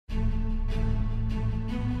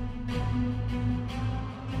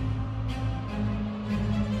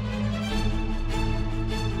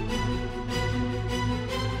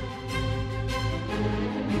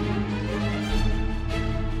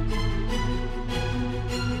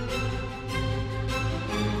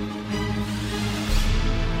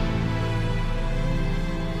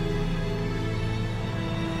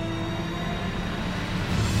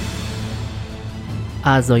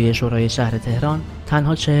اعضای شورای شهر تهران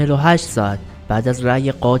تنها 48 ساعت بعد از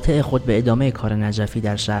رأی قاطع خود به ادامه کار نجفی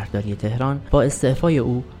در شهرداری تهران با استعفای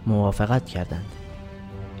او موافقت کردند.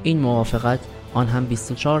 این موافقت، آن هم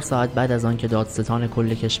 24 ساعت بعد از آن که دادستان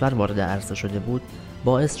کل کشور وارد عرصه شده بود،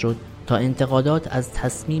 باعث شد تا انتقادات از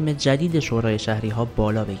تصمیم جدید شورای شهری ها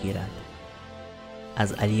بالا بگیرد.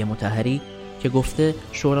 از علی مطهری که گفته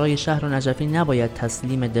شورای شهر و نجفی نباید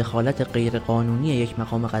تسلیم دخالت غیرقانونی یک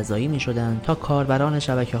مقام قضایی می شدند، تا کاربران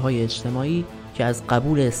شبکه‌های اجتماعی که از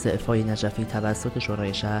قبول استعفای نجفی توسط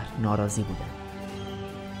شورای شهر ناراضی بودند.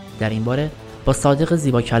 در این باره با صادق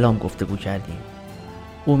زیباکلام گفتگو کردیم.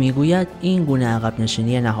 او میگوید اینگونه عقب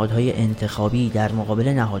نشینی نهادهای انتخابی در مقابل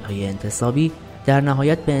نهادهای انتصابی در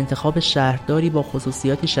نهایت به انتخاب شهرداری با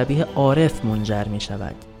خصوصیات شبیه عارف منجر می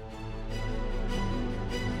شود.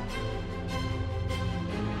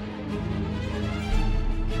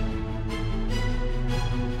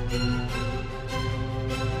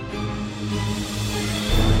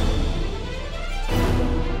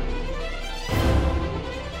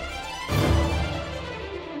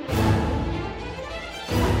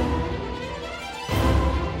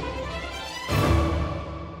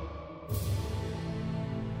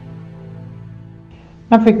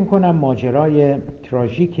 من فکر میکنم ماجرای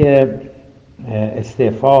تراژیک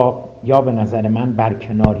استعفا یا به نظر من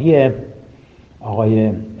برکناری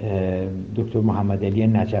آقای دکتر محمد علی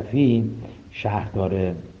نجفی،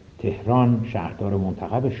 شهردار تهران، شهردار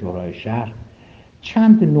منتخب شورای شهر،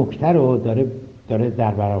 چند نکته رو داره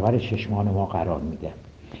در برابر چشمان ما قرار میده.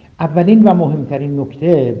 اولین و مهمترین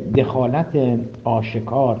نکته دخالت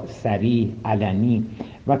آشکار، صریح، علنی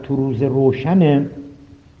و تو روز روشن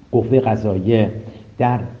قوه قضاییه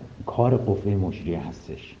در کار قوه مجریه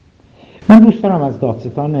هستش. من دوست دارم از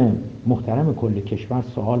دادستان محترم کل کشور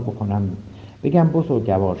سوال بکنم، بگم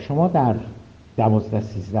بزرگوار، شما در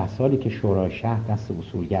 12-13 سالی که شورای شهر دست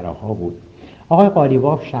اصولگراها بود، آقای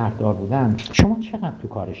قالیباف شهردار بودن، شما چقدر تو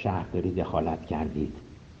کار شهرداری دخالت کردید؟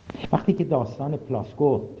 وقتی که داستان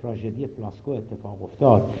پلاسکو، تراژدی پلاسکو اتفاق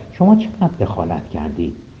افتاد، شما چقدر دخالت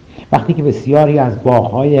کردید؟ وقتی که بسیاری از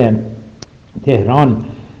باغ‌های تهران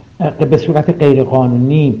به صورت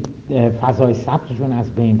غیرقانونی فضای سبزشون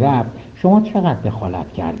از بین رفت، شما چقدر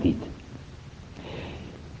دخالت کردید؟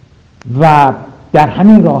 و در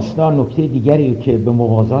همین راستا نکته دیگری که به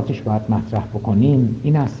موازاتش باید مطرح بکنیم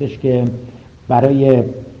این هستش که برای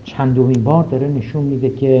چندمین بار داره نشون میده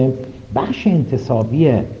که بخش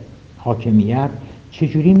انتصابی حاکمیت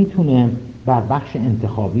چجوری میتونه بر بخش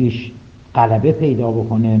انتخابیش غلبه پیدا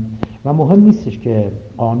بکنه و مهم نیستش که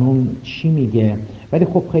قانون چی میگه، ولی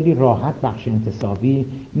خب خیلی راحت بخش انتصابی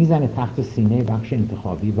میزنه تحت سینه بخش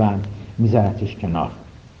انتخابی و میذارتش کنار.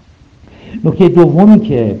 نکته دومی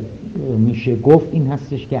که میشه گفت این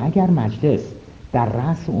هستش که اگر مجلس در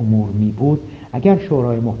رأس امور می بود، اگر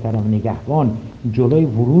شورای محترم نگهبان جلوی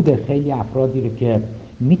ورود خیلی افرادی رو که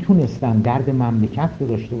میتونستن درد مملکت رو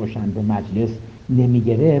داشته باشن به مجلس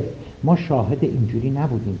نمیگرفت، ما شاهد اینجوری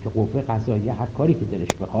نبودیم که قوه قضاییه هر کاری که دلش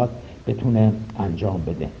بخواد بتونه انجام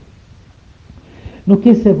بده.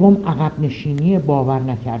 نکته سوم عقب نشینی باور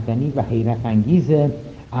نکردنی و حیرت انگیز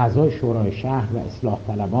اعضای شورای شهر و اصلاح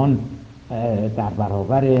طلبان در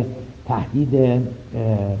برابر تهدید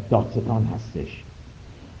دادستان هستش.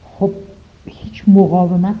 خب هیچ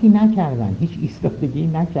مقاومتی نکردن، هیچ ایستادگی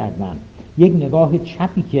نکردن. یک نگاه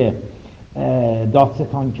چپی که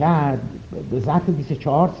دادستان کرد به ظرف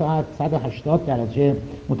 24 ساعت 180 درجه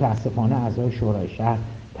متاسفانه اعضای شورای شهر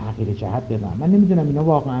تغییر جهت دادن. من نمیدونم اینا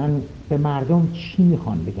واقعا به مردم چی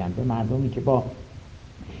میخوان بگن، به مردمی که با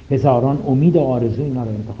هزاران امید و آرزو اینا رو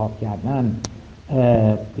انتخاب کردن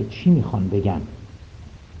چی میخوان بگن.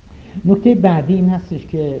 نکته بعدی این هستش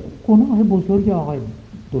که گناه بزرگ آقای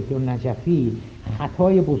دکتر نجفی،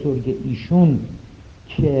 خطای بزرگ ایشون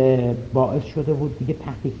که باعث شده بود دیگه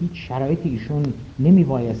تحت هیچ شرایط ایشون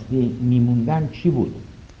نمیبایستی میموندن چی بود؟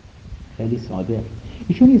 خیلی ساده،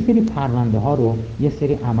 ایشون یه سری پرونده ها رو، یه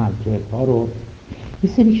سری عملکردها رو، یه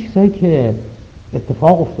سری چیزایی که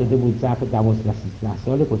اتفاق افتاده بود ظرف 12-13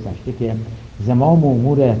 سال گذشته که زمام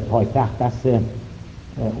امور پایتخت دست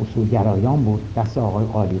اصولگرایان بود، دست آقای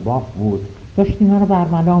قالیباف بود، داشت اینا رو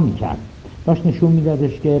برملا میکرد، داشت نشون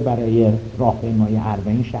میدادش که برای راهپیمایی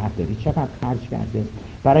اربعین شهرداری چقدر خرج کرده،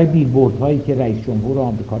 برای بیلبوردهایی که رئیس جمهور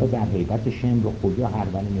آمریکا رو در هیبت شمر و خویی و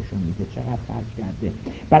هربله نشون میده چقدر خرج کرده،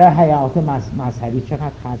 برای هیئات مذهبی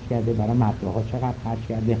چقدر خرج کرده، برای مدرسه‌ها چقدر خرج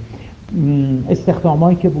کرده،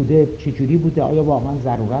 استخدامایی که بوده چجوری بوده، آیا واقعا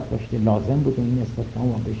ضرورت داشته، لازم بوده این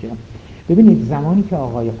استخدام بشه. ببینید زمانی که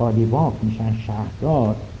آقای قالیباف میشن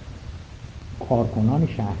شهردار، کارکنان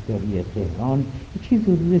شهرداری تهران چیز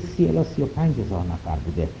حدود 30 الی 35 هزار نفر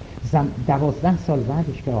بوده. 12 سال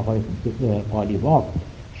بعدش که آقای قالیباف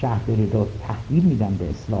شهرداری رو تحویل میدن به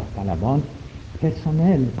اصلاح طلبان،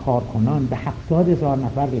 پرسنل کارکنان به 70,000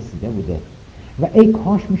 نفر رسیده بوده و ای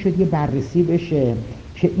کاش میشد یه بررسی بشه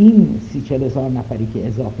که این 30-40 هزار نفری که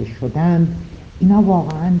اضافه شدن اینا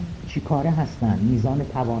واقعا چی کاره هستن، میزان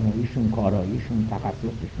تواناییشون، کاراییشون،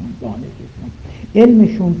 تخصصشون، دانششون،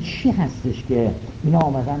 علمشون چی هستش که اینا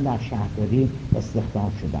آمدن در شهرداری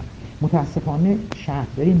استخدام شدن. متاسفانه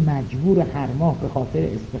شهرداری مجبور هر ماه به خاطر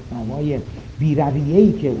استخدام‌های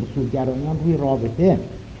بی‌رویه‌ای که اصولگرایان روی رابطه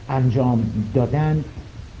انجام دادن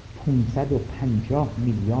 550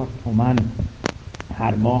 میلیارد تومان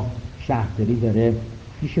هر ماه شهرداری داره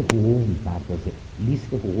فیش حقوق می‌پردازه، لیست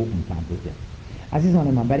حقوق می‌پردازه. عزیزان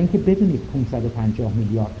من، برای اینکه بدونید 550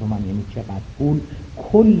 میلیارد تومان یعنی چقدر پول،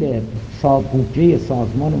 کل بودجه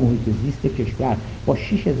سازمان محیط زیست کشور با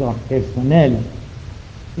 6000 پرسنل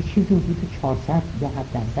یه چیزی حدود 400 یا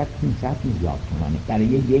حداقل 500 میلیارد تومانه برای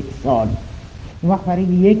یک سال. اون وقت برای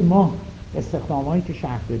یک ماه استخدامایی که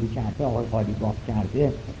شهرداری کرده، آقای قالیباف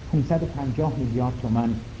کرده، 550 میلیارد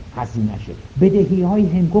تومان هزینه شه. بدهی‌های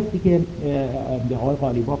هنگفتی که آقای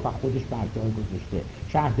قالیباف خودش بر جای گذاشته،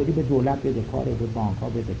 شهرداری به دولت بدهکاره، به بانک‌ها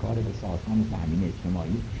بدهکاره، به سازمان تامین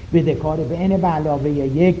اجتماعی بدهکاره، به علاوه علاوه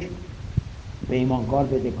یک پیمانکار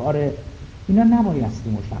بدهکاره. اینا نبایستی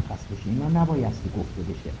مشخص بشه، اینا نبایستی گفته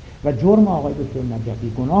بشه و جرم آقای دکتر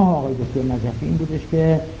نجفی، گناه آقای دکتر نجفی این بودش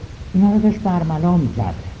که اینا رو داشت برملا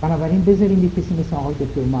میکرد. بنابراین بذاریم یک کسی مثل آقای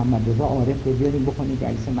دکتر محمد رضا عارف رو بیاریم بکنیم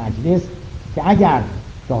رئیس مجلس که اگر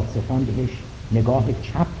دادستان بهش نگاه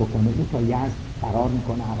چپ بکنه او تا یزد فرار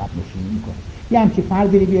میکنه، عقب نشینی میکنه. یه همچین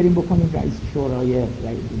فردی رو بیاریم بکنیم رئیس شورای،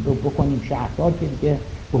 بکنیم شهردار، که دیگه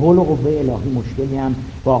به حول و قوه الهی مشکلی هم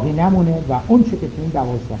باقی نمونه و اون چه که تو این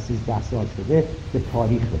 12-13 سال شده به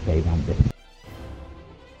تاریخ بپیونده.